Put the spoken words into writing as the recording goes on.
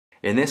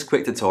In this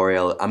quick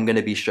tutorial, I'm going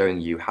to be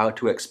showing you how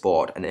to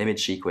export an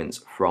image sequence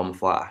from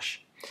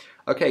Flash.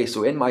 Okay,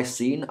 so in my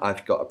scene,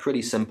 I've got a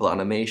pretty simple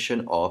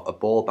animation of a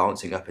ball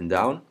bouncing up and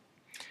down.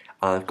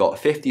 And I've got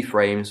 50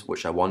 frames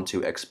which I want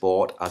to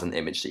export as an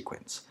image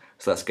sequence.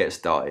 So let's get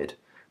started.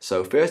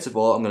 So first of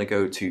all, I'm going to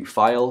go to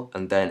File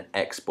and then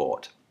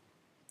Export.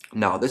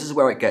 Now this is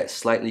where it gets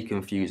slightly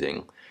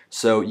confusing.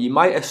 So you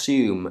might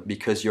assume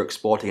because you're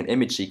exporting an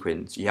image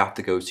sequence, you have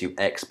to go to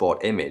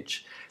Export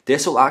Image.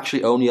 This will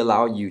actually only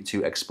allow you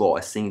to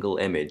export a single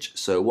image.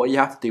 So what you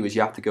have to do is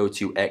you have to go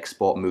to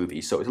Export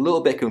Movie. So it's a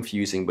little bit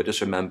confusing, but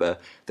just remember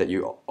that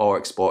you are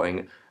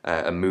exporting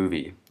a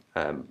movie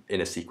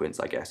in a sequence,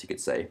 I guess you could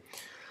say.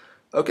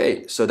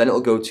 Okay, so then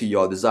it'll go to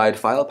your desired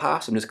file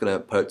path. I'm just going to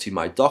put it to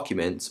my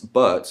documents,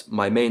 but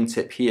my main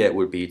tip here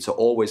would be to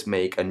always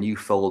make a new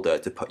folder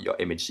to put your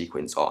image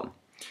sequence on.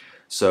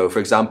 So for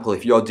example,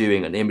 if you're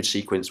doing an image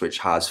sequence which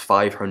has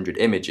 500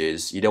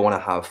 images, you don't want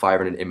to have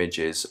 500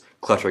 images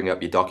cluttering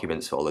up your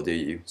documents folder, do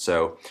you?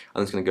 So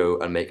I'm just going to go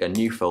and make a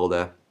new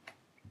folder,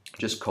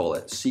 just call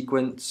it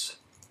sequence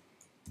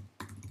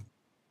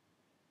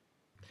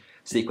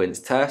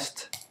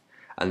test.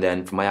 And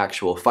then for my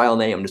actual file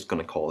name, I'm just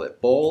going to call it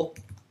ball.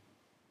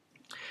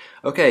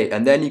 Okay,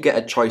 and then you get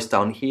a choice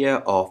down here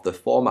of the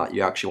format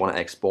you actually want to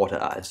export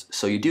it as.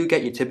 So you do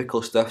get your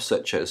typical stuff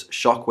such as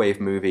Shockwave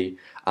Movie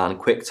and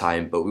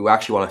QuickTime, but we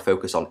actually want to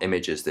focus on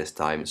images this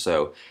time.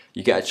 So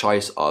you get a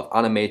choice of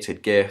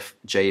animated GIF,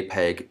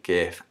 JPEG,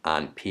 GIF,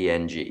 and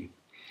PNG.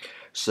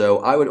 So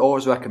I would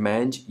always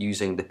recommend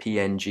using the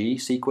PNG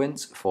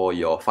sequence for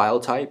your file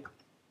type.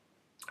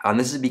 And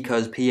this is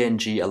because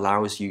PNG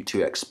allows you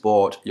to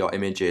export your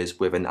images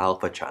with an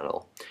alpha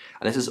channel.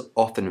 And this is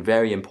often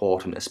very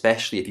important,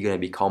 especially if you're going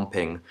to be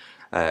comping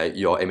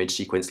your image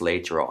sequence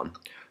later on.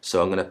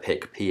 So I'm going to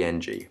pick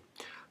PNG.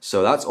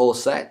 So that's all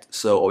set.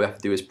 So all we have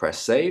to do is press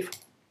save.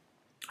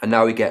 And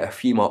now we get a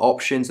few more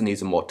options, and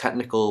these are more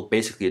technical,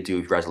 basically to do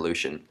with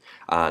resolution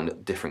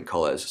and different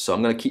colors. So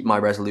I'm going to keep my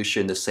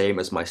resolution the same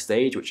as my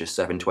stage, which is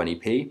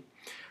 720p.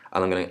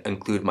 And I'm going to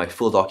include my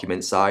full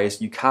document size.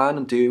 You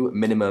can do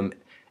minimum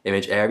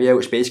image area,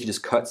 which basically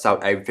just cuts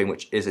out everything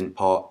which isn't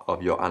part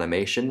of your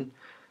animation.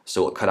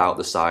 So it'll cut out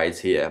the sides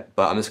here,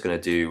 but I'm just going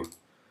to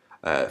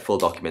do full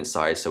document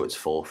size so it's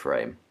full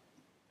frame.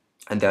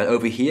 And then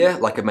over here,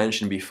 like I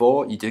mentioned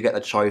before, you do get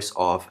the choice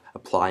of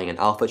applying an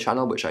alpha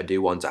channel, which I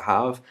do want to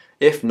have.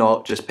 If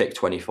not, just pick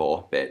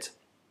 24-bit.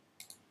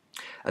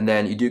 And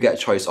then you do get a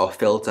choice of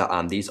filter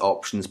and these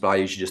options, but I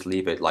usually just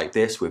leave it like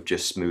this with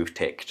just smooth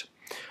ticked.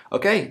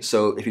 Okay,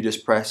 so if you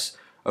just press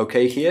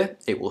OK here,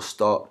 it will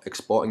start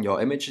exporting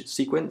your image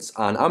sequence,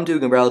 and I'm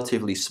doing a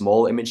relatively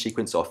small image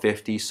sequence of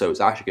 50, so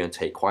it's actually going to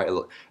take quite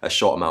a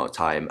short amount of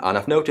time. And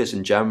I've noticed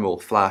in general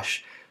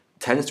Flash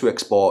tends to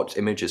export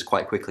images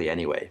quite quickly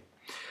anyway.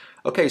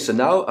 Okay, so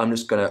now I'm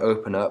just going to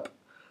open up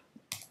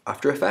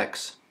After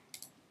Effects.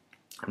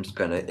 I'm just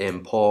going to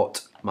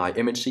import my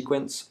image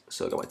sequence.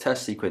 So I've got my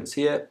test sequence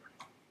here.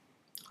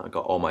 I've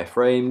got all my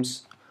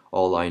frames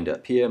all lined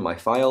up here in my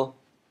file.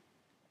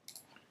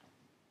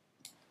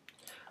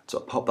 So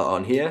I'll pop that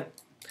on here,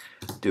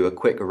 do a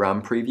quick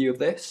RAM preview of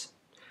this.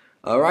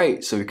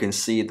 Alright, so we can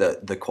see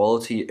that the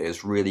quality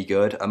is really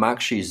good. I'm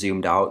actually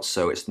zoomed out,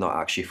 so it's not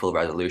actually full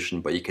resolution,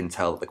 but you can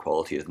tell that the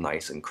quality is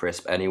nice and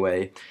crisp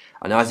anyway.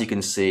 And as you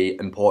can see,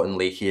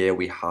 importantly here,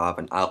 we have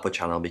an alpha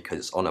channel because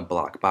it's on a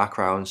black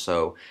background,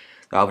 so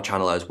the alpha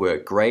channel has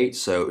worked great.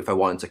 So if I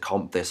wanted to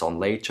comp this on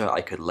later, I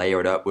could layer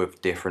it up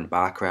with different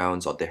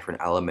backgrounds or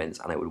different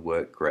elements and it would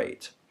work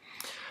great.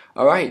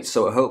 Alright,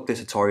 so I hope this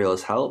tutorial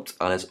has helped,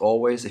 and as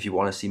always, if you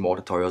want to see more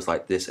tutorials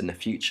like this in the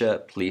future,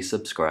 please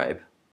subscribe.